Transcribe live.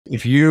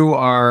If you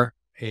are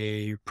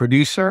a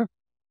producer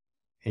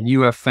and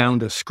you have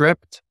found a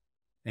script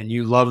and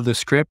you love the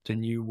script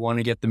and you want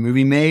to get the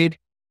movie made,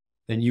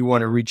 then you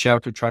want to reach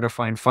out to try to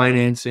find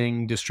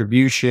financing,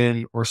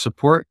 distribution, or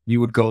support,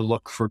 you would go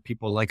look for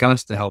people like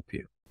us to help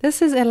you.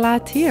 This is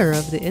Thier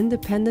of the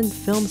Independent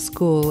Film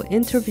School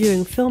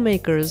interviewing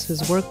filmmakers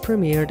whose work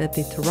premiered at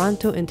the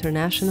Toronto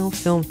International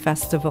Film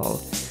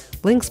Festival.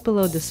 Links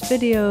below this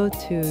video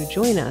to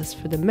join us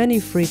for the many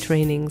free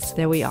trainings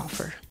that we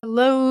offer.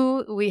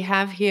 Hello, we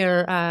have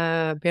here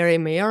Barry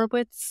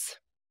Meyerowitz.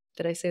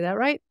 Did I say that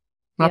right?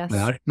 Not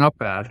bad, not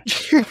bad.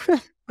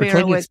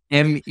 Meyerowitz.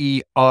 Meyerowitz.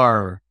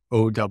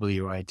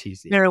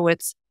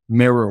 Meyerowitz.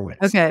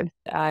 Meyerowitz. Okay.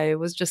 I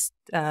was just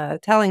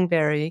telling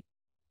Barry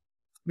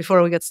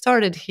before we get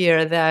started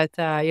here that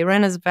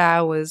Irena's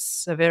Vow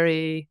was a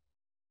very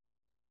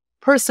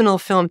personal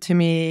film to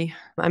me.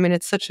 I mean,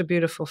 it's such a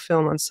beautiful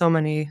film on so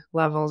many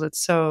levels.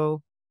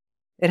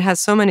 It has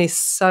so many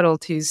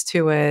subtleties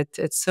to it.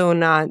 It's so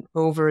not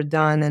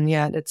overdone, and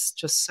yet it's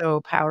just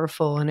so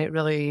powerful, and it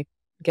really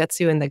gets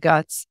you in the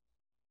guts.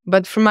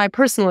 But from my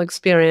personal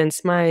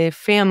experience, my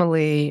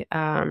family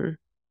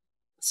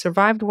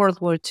survived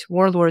World War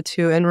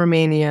II in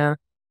Romania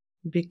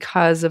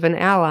because of an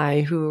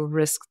ally who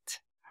risked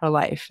her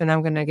life. And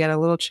I'm going to get a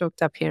little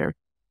choked up here.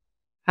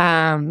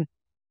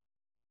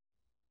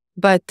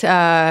 But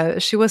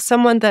she was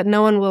someone that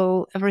no one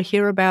will ever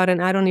hear about,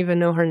 and I don't even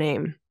know her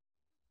name.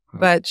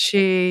 But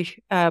she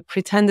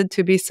pretended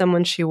to be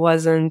someone she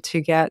wasn't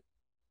to get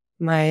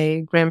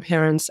my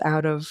grandparents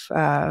out of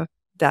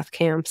death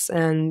camps.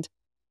 And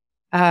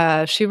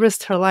she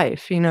risked her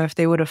life. You know, if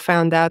they would have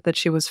found out that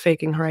she was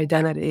faking her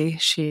identity,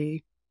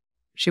 she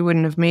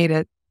wouldn't have made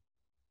it.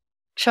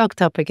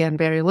 Choked up again,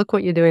 Barry. Look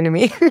what you're doing to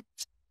me.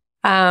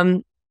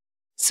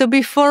 So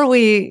before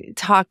we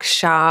talk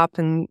shop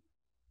and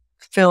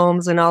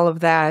films and all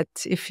of that,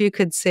 if you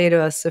could say to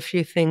us a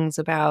few things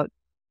about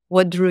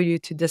what drew you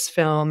to this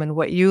film and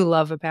what you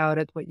love about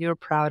it, what you're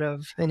proud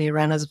of in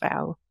Irena's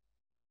Vow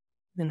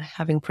and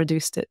having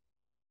produced it.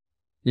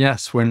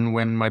 Yes,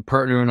 when my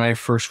partner and I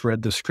first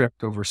read the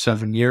script over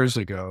 7 years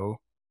ago,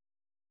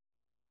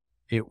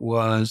 it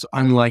was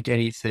unlike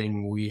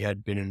anything we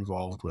had been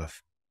involved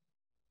with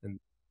in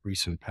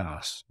recent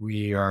past.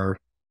 We are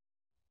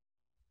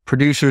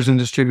producers and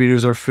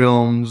distributors of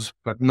films,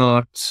 but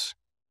not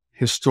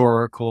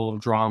historical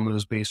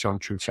dramas based on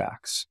true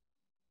facts.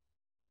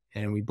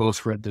 And we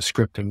both read the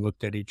script and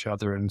looked at each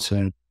other and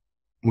said,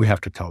 we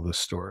have to tell this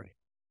story.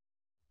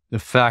 The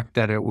fact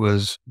that it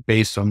was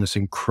based on this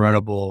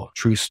incredible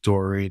true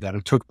story, that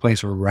it took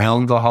place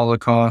around the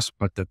Holocaust,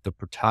 but that the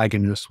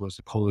protagonist was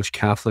a Polish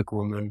Catholic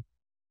woman,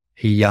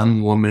 a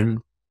young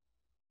woman,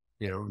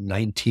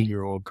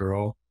 19-year-old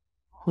girl,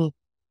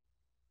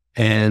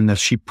 and that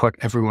she put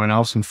everyone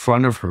else in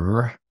front of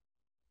her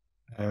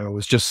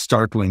was just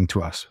startling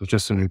to us. It was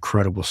just an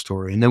incredible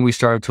story. And then we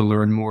started to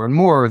learn more and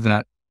more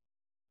that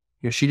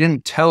she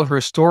didn't tell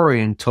her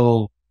story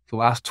until the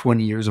last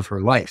 20 years of her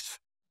life.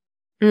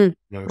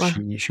 Wow.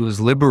 She was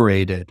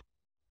liberated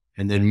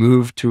and then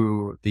moved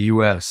to the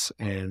US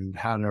and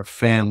had a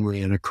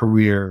family and a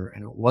career.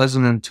 And it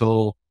wasn't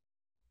until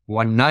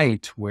one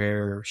night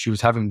where she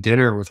was having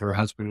dinner with her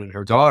husband and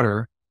her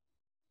daughter,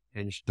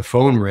 and the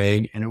phone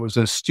rang, and it was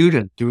a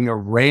student doing a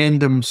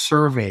random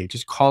survey,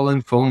 just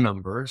calling phone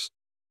numbers,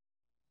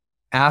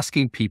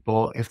 asking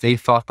people if they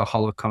thought the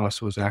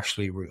Holocaust was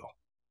actually real.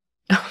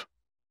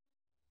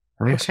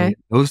 Okay. So in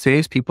those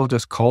days, people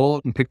just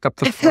called and picked up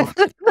the phone.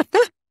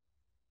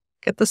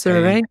 Get the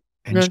survey.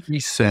 And she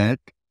said,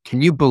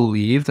 can you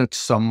believe that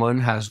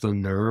someone has the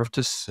nerve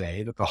to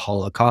say that the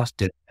Holocaust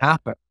didn't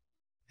happen?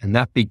 And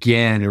that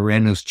began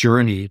Irena's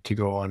journey to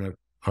go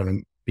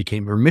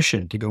became her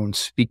mission to go and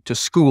speak to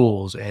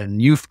schools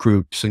and youth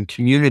groups and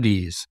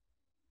communities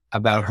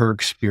about her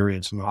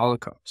experience in the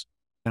Holocaust.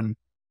 And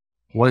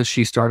once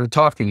she started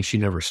talking, she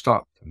never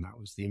stopped. And that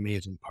was the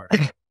amazing part.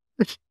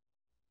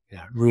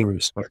 Yeah, really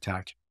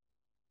spectacular.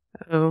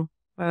 Oh,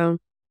 wow.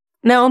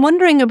 Now I'm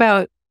wondering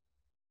about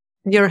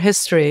your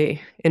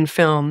history in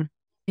film.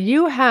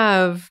 You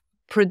have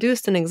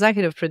produced and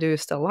executive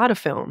produced a lot of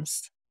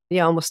films.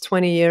 Yeah, almost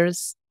 20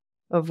 years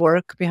of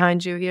work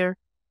behind you here.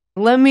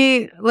 Let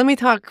me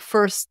talk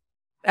first,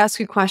 ask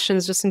you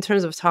questions just in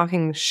terms of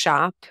talking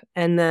shop,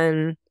 and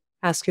then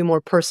ask you more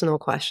personal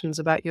questions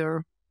about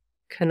your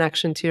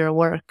connection to your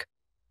work.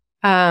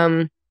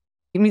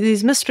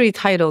 These mystery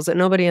titles that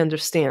nobody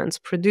understands,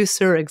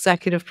 producer,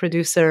 executive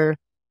producer,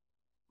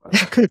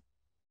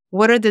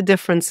 what are the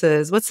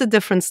differences? What's the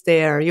difference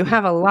there? You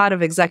have a lot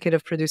of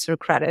executive producer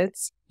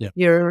credits. Yeah.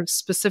 You're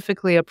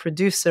specifically a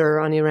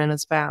producer on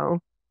Irena's Vow.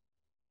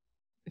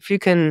 If you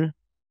can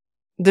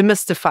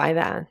demystify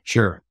that.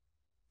 Sure.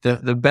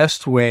 The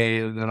best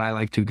way that I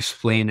like to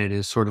explain it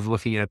is sort of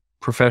looking at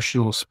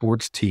professional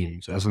sports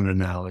teams as an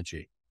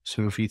analogy.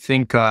 So if you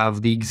think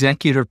of the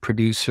executive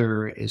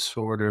producer is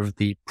sort of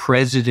the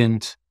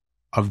president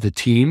of the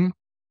team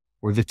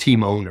or the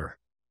team owner.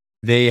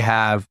 They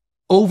have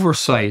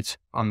oversight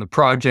on the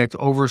project,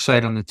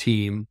 oversight on the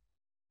team,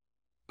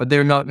 but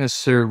they're not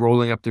necessarily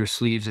rolling up their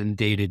sleeves in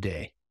day to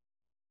day.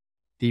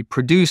 The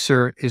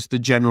producer is the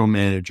general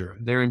manager.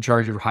 They're in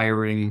charge of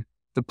hiring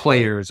the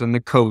players and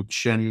the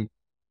coach and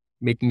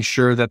making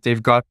sure that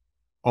they've got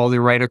all the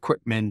right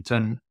equipment.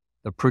 And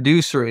the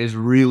producer is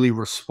really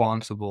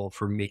responsible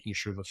for making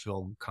sure the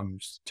film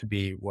comes to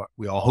be what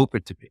we all hope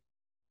it to be.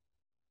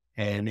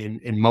 And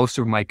in most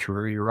of my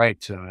career, you're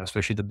right,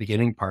 especially the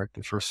beginning part,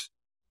 the first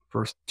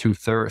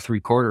three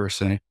quarters,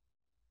 say,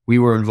 we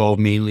were involved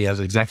mainly as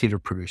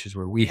executive producers,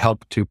 where we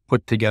helped to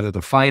put together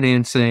the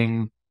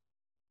financing,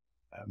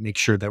 make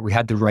sure that we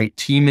had the right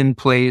team in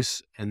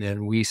place. And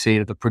then we say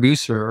to the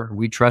producer,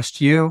 we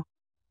trust you.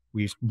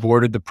 We've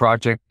boarded the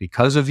project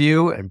because of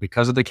you and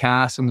because of the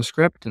cast and the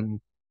script, and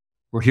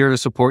we're here to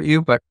support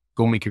you, but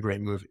go make a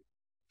great movie.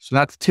 So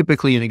that's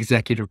typically an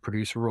executive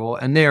producer role.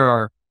 And there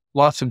are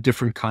lots of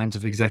different kinds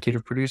of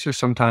executive producers.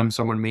 Sometimes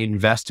someone may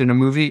invest in a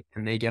movie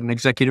and they get an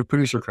executive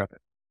producer credit.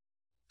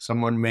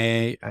 Someone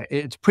may,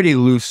 it's pretty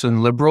loose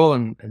and liberal.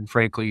 And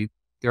frankly,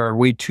 there are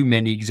way too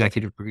many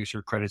executive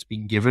producer credits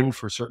being given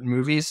for certain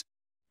movies.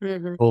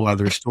 Whole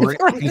other story.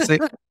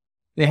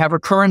 They have a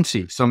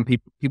currency. Some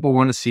people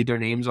want to see their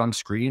names on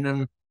screen,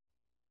 and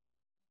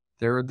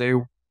they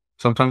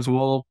sometimes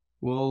will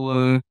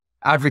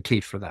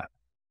advocate for that.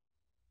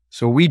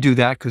 So we do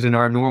that because in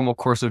our normal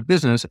course of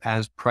business,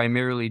 as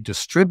primarily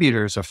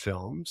distributors of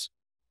films,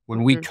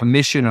 when we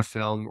commission a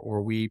film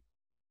or we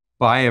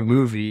buy a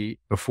movie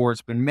before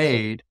it's been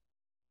made,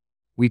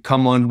 we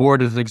come on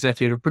board as an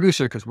executive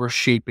producer because we're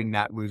shaping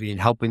that movie and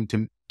helping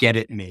to get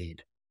it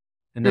made.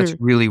 And that's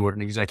really what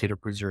an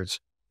executive producer is.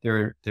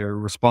 They're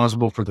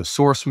responsible for the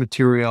source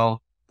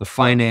material, the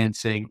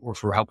financing, or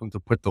for helping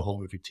to put the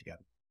whole movie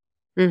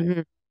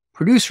together.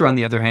 Producer, on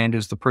the other hand,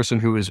 is the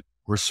person who is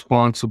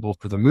responsible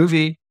for the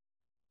movie.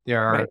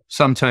 There are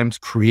sometimes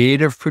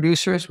creative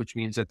producers, which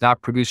means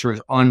that producer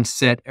is on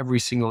set every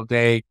single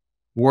day,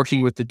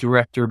 working with the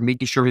director,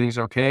 making sure everything's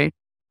okay.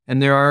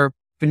 And there are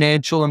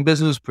financial and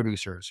business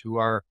producers who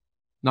are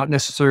not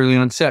necessarily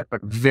on set, but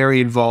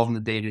very involved in the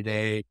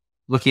day-to-day,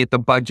 looking at the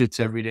budgets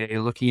every day,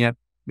 looking at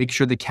making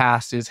sure the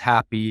cast is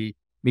happy,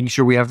 making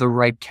sure we have the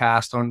right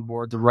cast on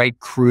board, the right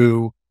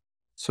crew.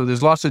 So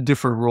there's lots of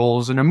different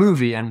roles in a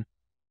movie. And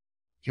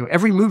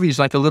every movie is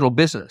like a little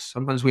business.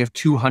 Sometimes we have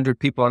 200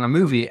 people on a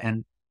movie,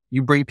 and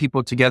you bring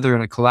people together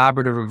in a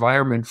collaborative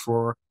environment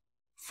for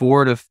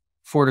 4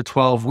 to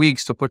 12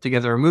 weeks to put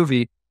together a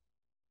movie,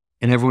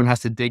 and everyone has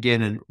to dig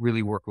in and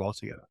really work well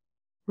together.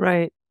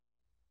 Right.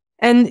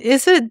 And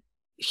is it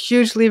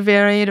hugely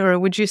varied, or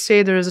would you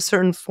say there is a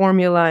certain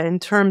formula in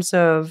terms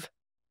of,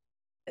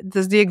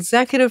 does the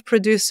executive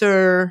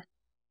producer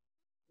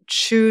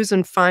choose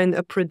and find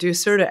a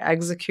producer to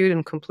execute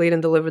and complete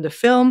and deliver the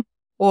film?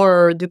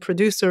 Or do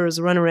producers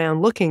run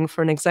around looking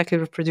for an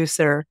executive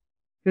producer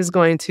who's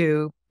going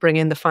to bring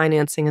in the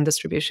financing and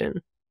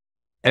distribution?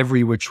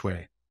 Every which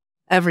way.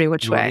 Every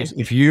which way.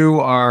 If you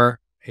are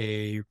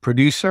a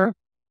producer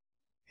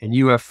and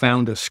you have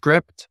found a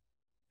script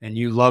and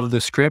you love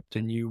the script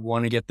and you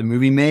want to get the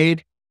movie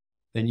made,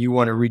 then you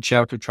want to reach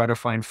out to try to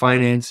find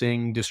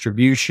financing,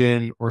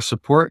 distribution, or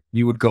support,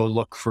 you would go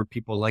look for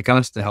people like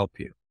us to help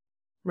you.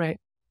 Right.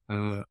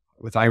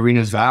 With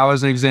Irena's Vow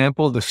as an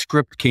example, the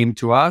script came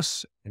to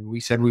us and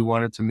we said we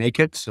wanted to make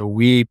it. So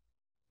we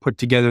put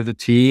together the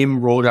team,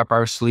 rolled up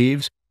our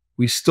sleeves.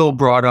 We still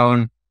brought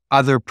on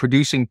other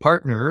producing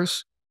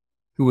partners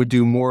who would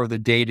do more of the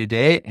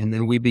day-to-day. And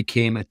then we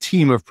became a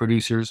team of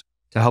producers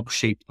to help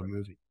shape the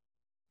movie.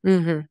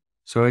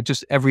 So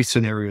every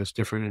scenario is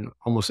different in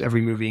almost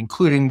every movie,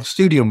 including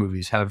studio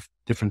movies have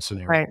different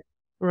scenarios.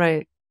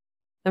 Right.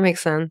 That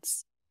makes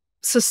sense.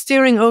 So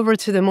steering over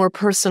to the more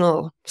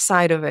personal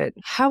side of it,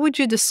 how would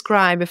you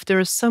describe if there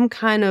is some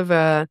kind of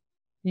a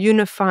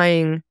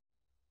unifying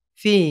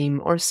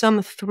theme or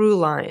some through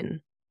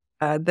line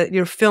that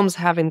your films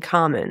have in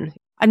common?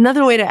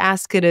 Another way to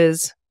ask it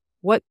is,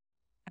 what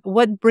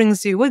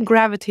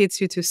gravitates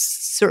you to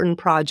certain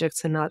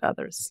projects and not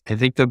others? I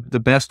think the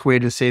best way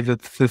to say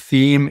that the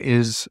theme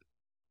is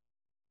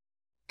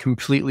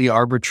completely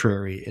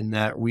arbitrary, in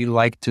that we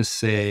like to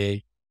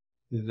say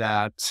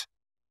that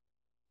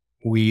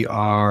we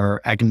are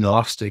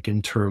agnostic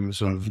in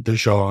terms of the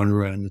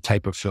genre and the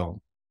type of film.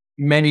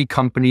 Many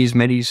companies,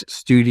 many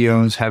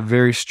studios have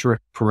very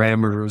strict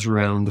parameters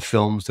around the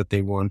films that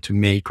they want to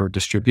make or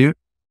distribute.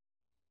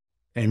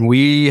 And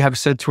we have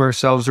said to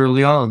ourselves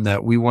early on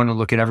that we want to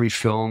look at every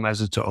film as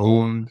its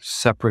own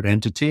separate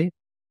entity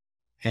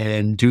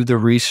and do the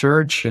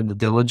research and the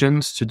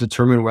diligence to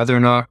determine whether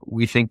or not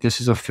we think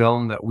this is a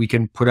film that we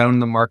can put out in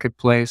the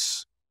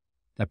marketplace,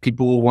 that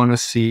people will want to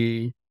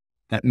see,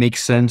 that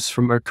makes sense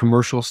from a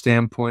commercial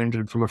standpoint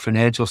and from a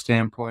financial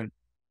standpoint.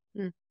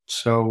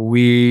 So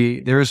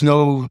there is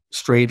no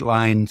straight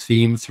line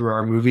theme through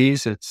our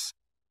movies. It's,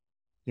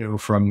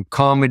 from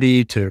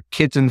comedy to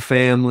kids and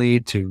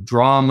family, to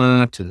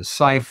drama, to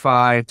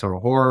sci-fi, to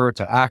horror,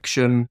 to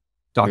action,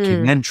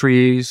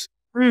 documentaries.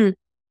 And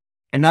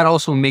that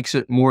also makes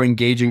it more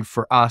engaging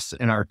for us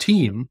and our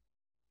team,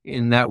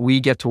 in that we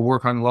get to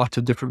work on lots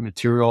of different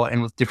material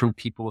and with different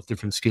people with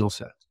different skill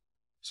sets.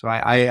 So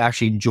I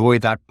actually enjoy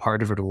that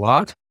part of it a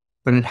lot,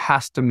 but it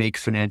has to make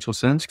financial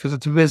sense because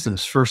it's a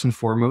business. First and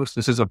foremost,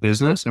 this is a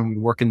business and we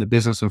work in the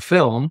business of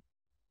film.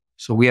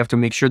 So we have to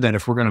make sure that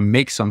if we're going to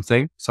make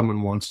something,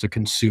 someone wants to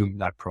consume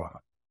that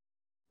product.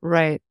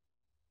 Right.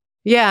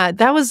 Yeah,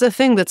 that was the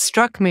thing that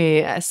struck me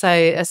as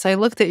I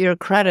looked at your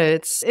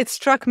credits. It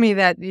struck me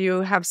that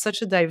you have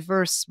such a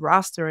diverse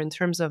roster in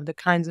terms of the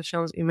kinds of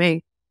films you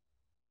make.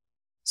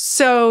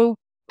 So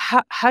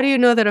how do you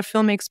know that a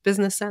film makes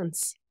business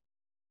sense?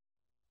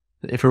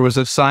 If it was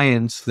a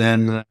science,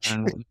 then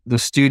the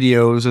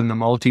studios and the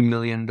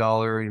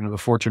multi-million-dollar, the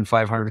Fortune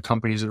 500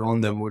 companies that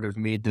own them would have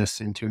made this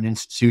into an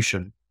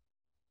institution.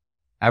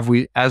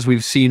 As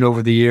we've seen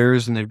over the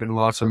years, and there've been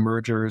lots of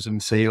mergers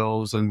and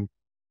sales, and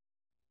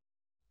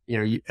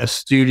a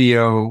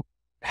studio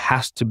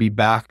has to be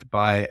backed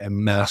by a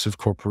massive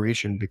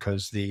corporation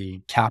because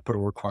the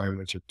capital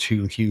requirements are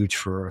too huge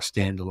for a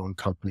standalone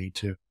company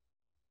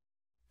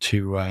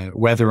to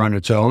weather on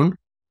its own.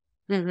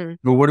 Mm-hmm.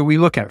 But what do we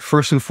look at?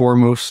 First and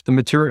foremost, the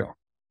material.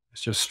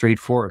 It's just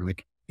straightforward.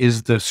 Like,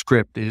 is the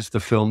script, is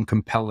the film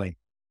compelling?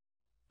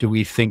 Do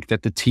we think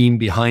that the team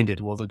behind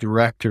it, will the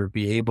director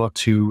be able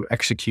to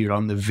execute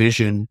on the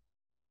vision?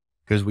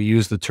 Because we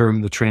use the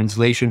term, the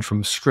translation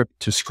from script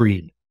to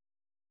screen.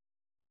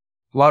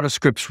 A lot of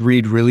scripts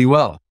read really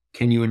well.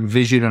 Can you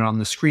envision it on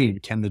the screen?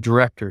 Can the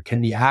director,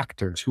 can the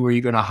actors, who are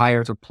you going to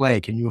hire to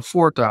play? Can you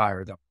afford to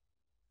hire them?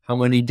 How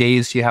many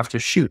days do you have to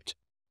shoot?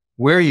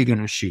 Where are you going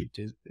to shoot?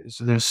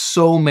 There's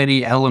so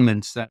many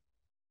elements that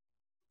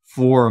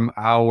form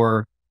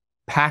our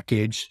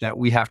package that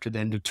we have to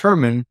then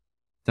determine,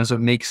 does it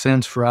make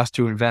sense for us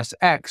to invest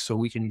X so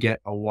we can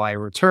get a Y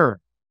return?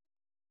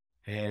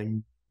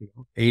 And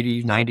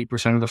 80,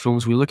 90% of the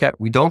films we look at,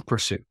 we don't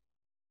pursue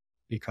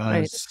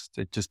because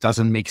it just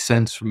doesn't make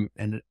sense.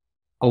 And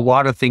a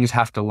lot of things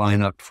have to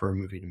line up for a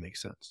movie to make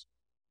sense.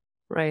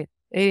 Right.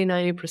 80,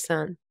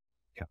 90%.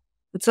 Yeah.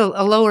 It's a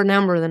lower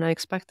number than I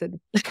expected.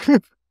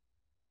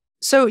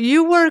 So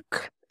you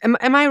work, am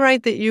I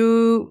right that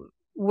you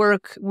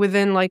work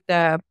within like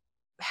the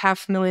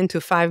 $500,000 to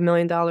 $5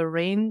 million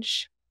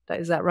range?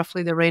 Is that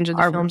roughly the range of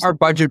the films? Our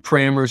budget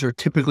parameters are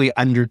typically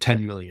under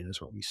 10 million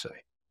is what we say.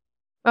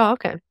 Oh,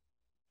 okay.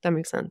 That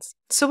makes sense.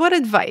 So what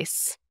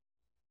advice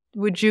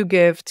would you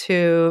give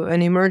to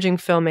an emerging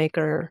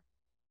filmmaker?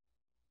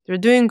 They're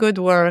doing good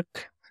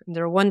work. And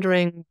they're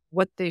wondering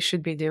what they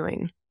should be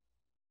doing.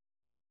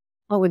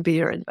 What would be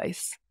your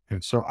advice?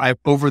 And so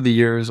over the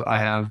years, I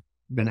have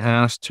been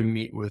asked to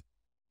meet with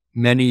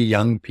many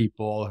young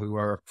people who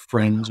are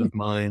friends of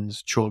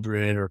mine's,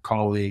 children or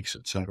colleagues,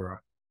 etc.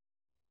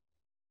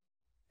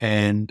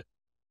 And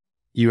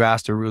you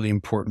asked a really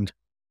important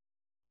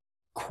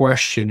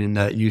question in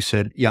that you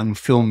said young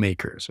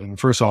filmmakers. And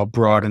first I'll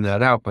broaden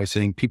that out by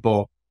saying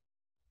people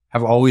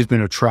have always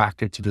been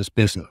attracted to this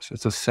business.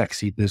 It's a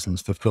sexy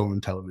business, the film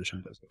and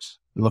television business.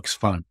 It looks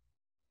fun.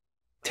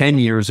 10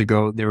 years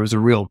ago, there was a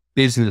real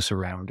business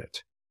around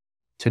it.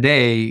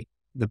 Today,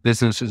 the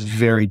business is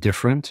very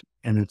different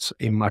and it's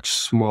a much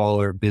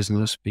smaller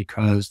business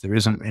because there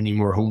isn't any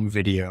more home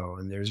video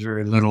and there's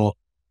very little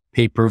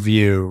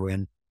pay-per-view.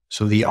 And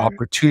so the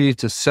opportunity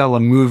to sell a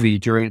movie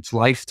during its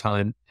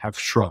lifetime have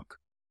shrunk.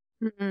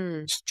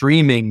 Mm-hmm.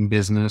 Streaming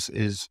business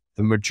is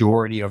the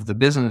majority of the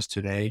business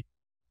today.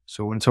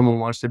 So when someone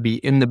wants to be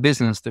in the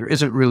business, there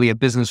isn't really a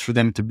business for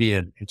them to be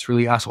in. It's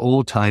really us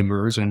old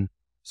timers and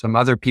some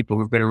other people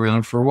who've been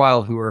around for a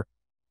while who are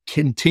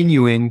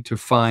continuing to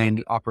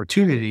find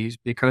opportunities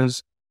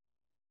because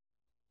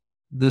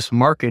this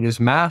market is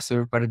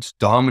massive, but it's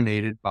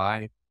dominated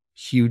by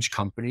huge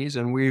companies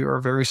and we are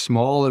very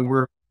small and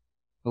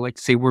I like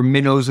to say we're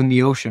minnows in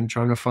the ocean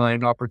trying to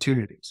find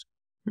opportunities.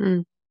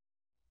 Mm.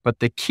 But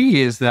the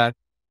key is that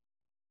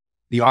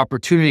the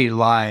opportunity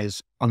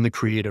lies on the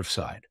creative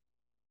side.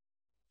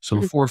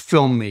 So for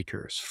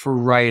filmmakers, for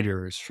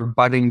writers, for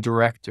budding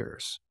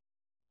directors,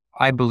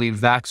 I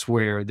believe that's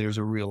where there's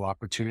a real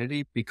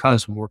opportunity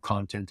because more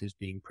content is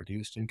being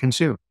produced and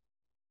consumed.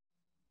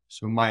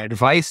 So my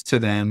advice to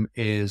them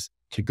is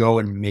to go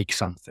and make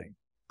something,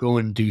 go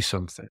and do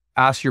something.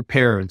 Ask your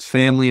parents,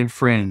 family and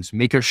friends,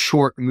 make a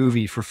short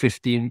movie for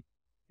 15,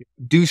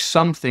 do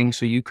something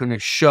so you can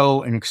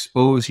show and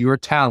expose your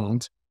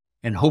talent.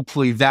 And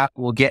hopefully that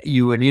will get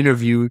you an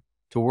interview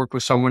to work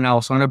with someone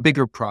else on a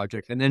bigger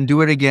project and then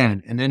do it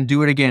again and then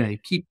do it again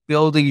and keep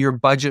building your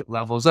budget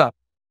levels up.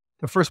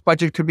 The first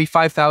budget could be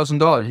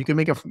 $5,000. You can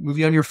make a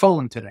movie on your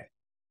phone today.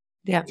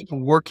 Yeah.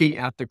 Working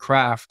at the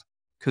craft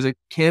because it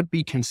can't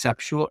be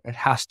conceptual. It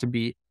has to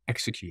be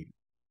executed.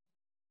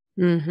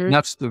 Mm-hmm. And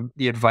that's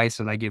the advice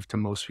that I give to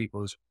most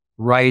people is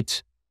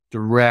write,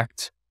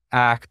 direct,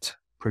 act,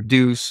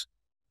 produce,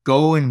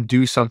 go and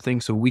do something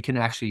so we can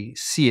actually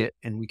see it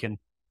and we can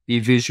be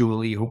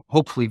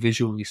hopefully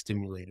visually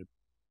stimulated.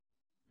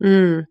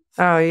 Oh,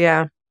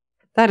 yeah.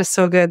 That is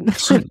so good.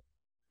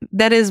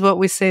 That is what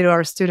we say to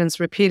our students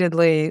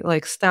repeatedly,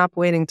 like stop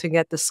waiting to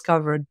get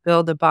discovered,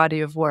 build a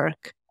body of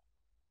work.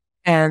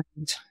 And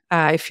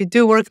if you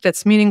do work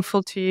that's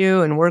meaningful to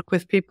you and work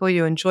with people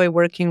you enjoy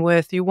working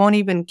with, you won't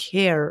even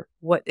care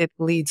what it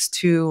leads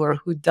to or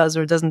who does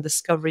or doesn't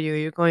discover you.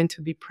 You're going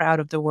to be proud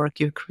of the work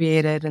you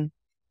created and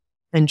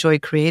enjoy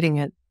creating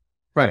it.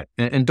 Right.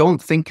 And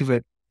don't think of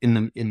it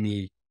in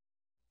the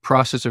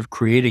process of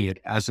creating it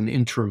as an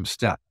interim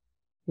step.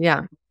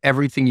 Yeah.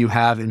 Everything you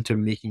have into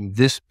making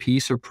this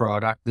piece of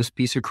product, this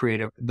piece of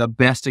creative, the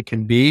best it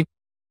can be,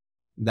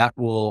 that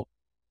will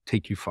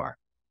take you far.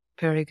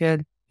 Very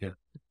good. Yeah.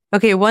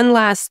 Okay, one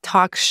last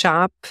talk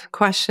shop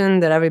question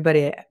that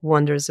everybody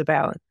wonders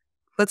about.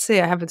 Let's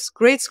say I have this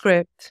great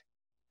script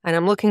and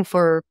I'm looking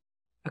for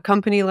a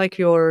company like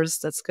yours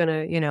that's going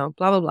to,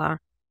 blah, blah, blah.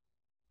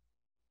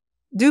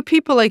 Do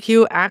people like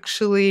you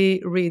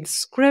actually read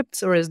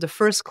scripts, or is the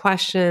first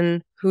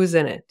question, who's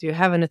in it? Do you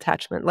have an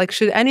attachment? Like,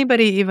 should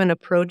anybody even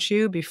approach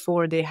you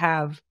before they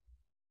have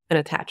an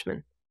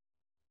attachment?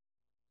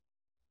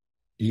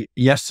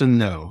 Yes and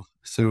no.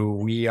 So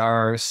we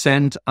are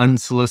sent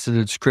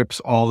unsolicited scripts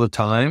all the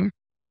time,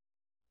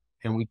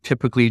 and we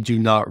typically do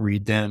not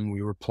read them. We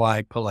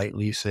reply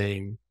politely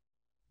saying,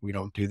 we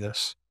don't do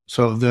this.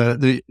 So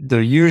the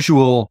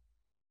usual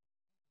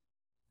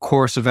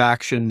course of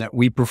action that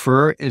we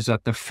prefer is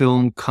that the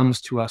film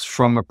comes to us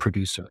from a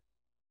producer.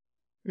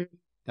 Mm-hmm.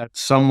 That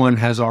someone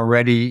has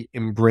already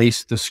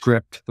embraced the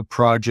script, the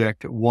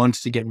project,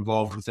 wants to get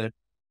involved with it.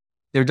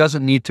 There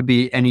doesn't need to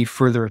be any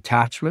further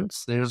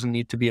attachments. There doesn't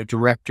need to be a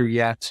director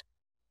yet,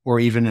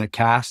 or even a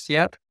cast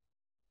yet.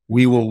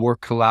 We will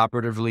work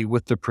collaboratively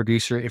with the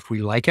producer if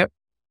we like it.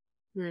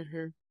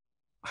 Mm-hmm.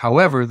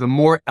 However, the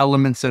more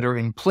elements that are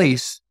in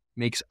place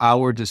makes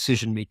our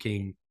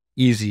decision-making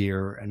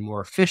easier and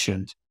more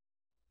efficient,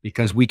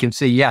 because we can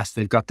say, yes,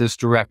 they've got this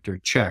director,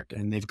 check,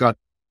 and they've got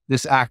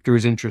this actor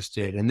is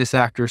interested and this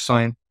actor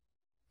signed.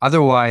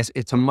 Otherwise,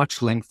 it's a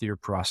much lengthier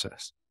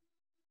process.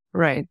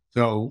 Right.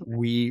 So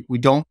we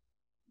don't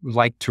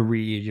like to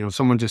read,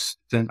 someone just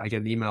sent, I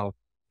get an email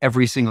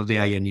every single day.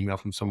 I get an email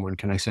from someone,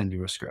 can I send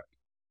you a script?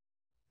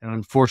 And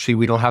unfortunately,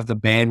 we don't have the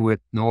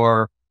bandwidth,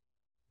 nor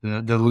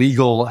the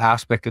legal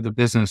aspect of the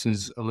business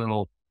is a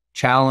little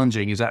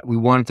challenging, is that we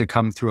want it to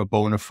come through a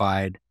bona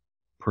fide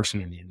person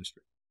in the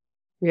industry.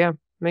 Yeah,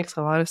 makes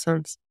a lot of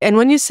sense. And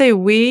when you say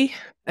we,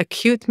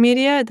 Acute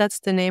Media, that's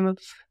the name of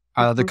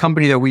the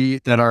company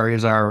that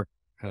is our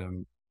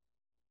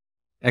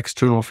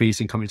external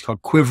facing company. It's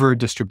called Quiver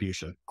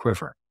Distribution.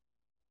 Quiver.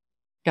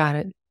 Got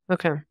it.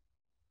 Okay.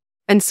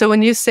 And so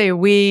when you say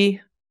we,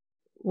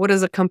 what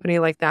does a company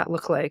like that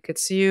look like?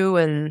 It's you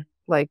and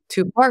like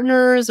two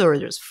partners, or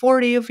there's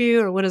 40 of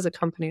you, or what does a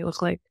company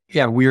look like?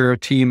 Yeah, we're a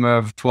team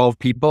of 12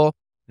 people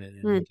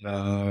and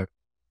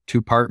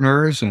two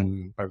partners.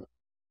 And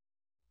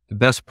the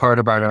best part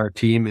about our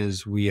team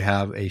is we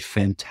have a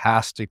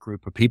fantastic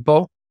group of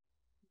people.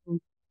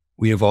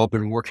 We have all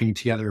been working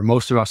together.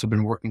 Most of us have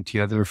been working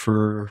together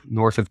for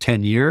north of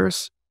 10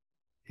 years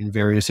in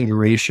various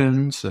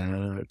iterations.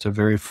 It's a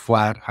very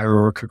flat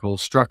hierarchical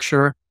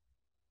structure,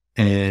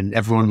 and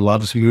everyone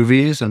loves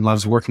movies and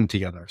loves working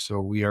together.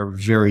 So we are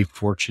very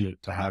fortunate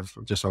to have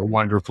just a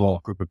wonderful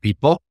group of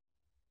people,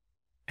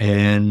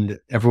 and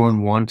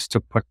everyone wants to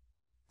put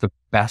the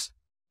best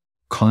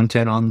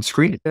content on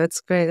screen.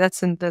 That's great.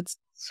 That's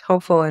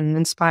hopeful and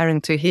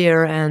inspiring to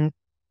hear. And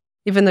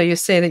even though you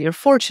say that you're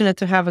fortunate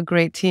to have a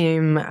great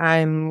team,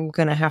 I'm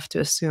going to have to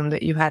assume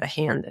that you had a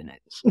hand in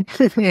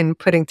it, in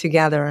putting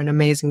together an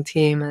amazing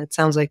team. And it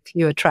sounds like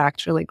you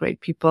attract really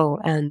great people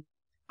and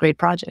great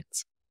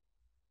projects.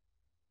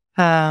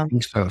 I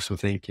think so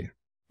thank you.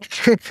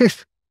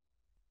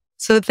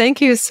 So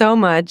thank you so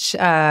much,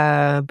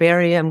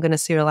 Barry. I'm going to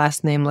say your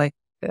last name like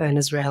an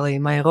Israeli,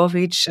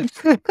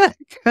 Meyerowitz,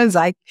 because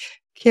I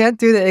can't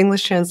do the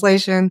English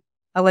translation.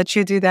 I'll let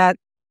you do that.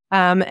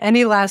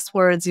 Any last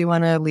words you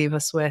want to leave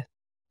us with?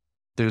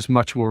 There's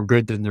much more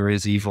good than there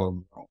is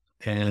evil.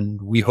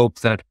 And we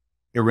hope that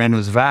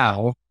Irena's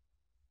vow,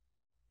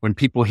 when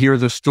people hear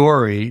the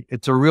story,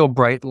 it's a real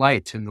bright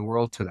light in the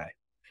world today.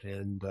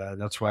 And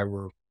that's why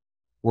we're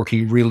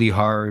working really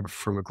hard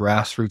from a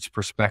grassroots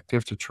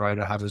perspective to try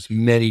to have as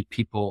many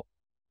people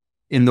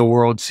in the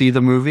world see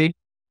the movie.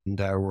 And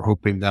we're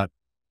hoping that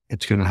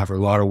it's going to have a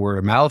lot of word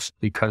of mouth,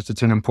 because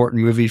it's an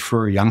important movie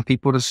for young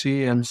people to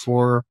see and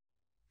for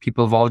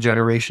people of all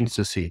generations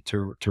to see,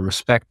 to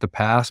respect the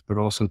past, but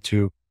also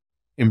to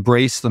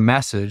embrace the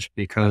message,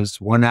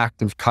 because one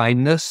act of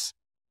kindness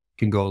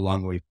can go a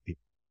long way for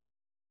people.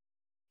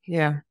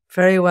 Yeah,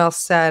 very well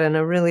said, and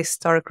a really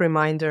stark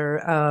reminder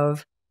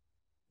of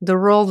the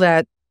role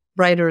that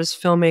writers,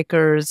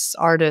 filmmakers,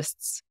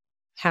 artists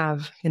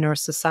have in our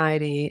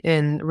society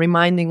in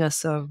reminding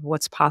us of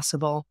what's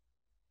possible.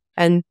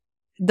 And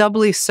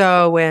doubly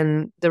so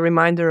when the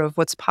reminder of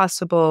what's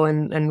possible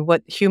and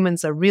what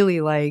humans are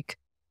really like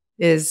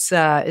is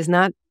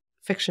not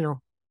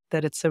fictional,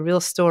 that it's a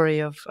real story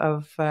of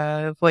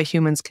what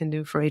humans can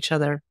do for each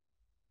other.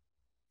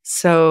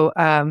 So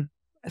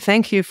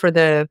thank you for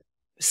the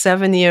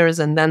 7 years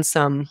and then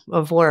some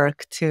of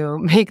work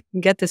to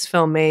get this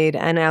film made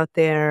and out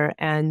there.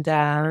 And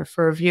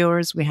for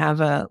viewers, we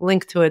have a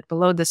link to it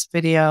below this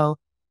video.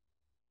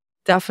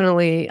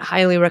 Definitely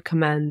highly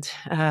recommend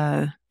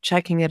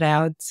checking it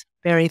out.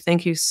 Barry,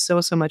 thank you so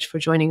much for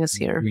joining us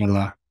here.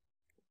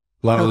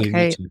 Lovely.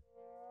 Okay.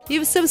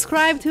 You've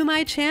subscribed to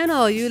my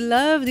channel. You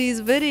love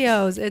these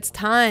videos. It's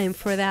time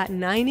for that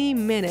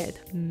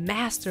 90-minute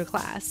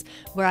masterclass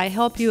where I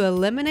help you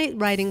eliminate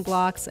writing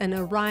blocks and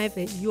arrive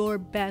at your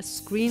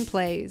best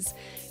screenplays.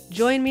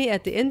 Join me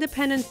at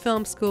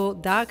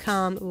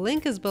theindependentfilmschool.com.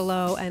 Link is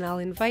below, and I'll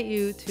invite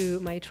you to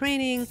my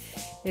training.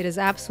 It is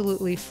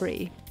absolutely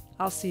free.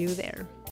 I'll see you there.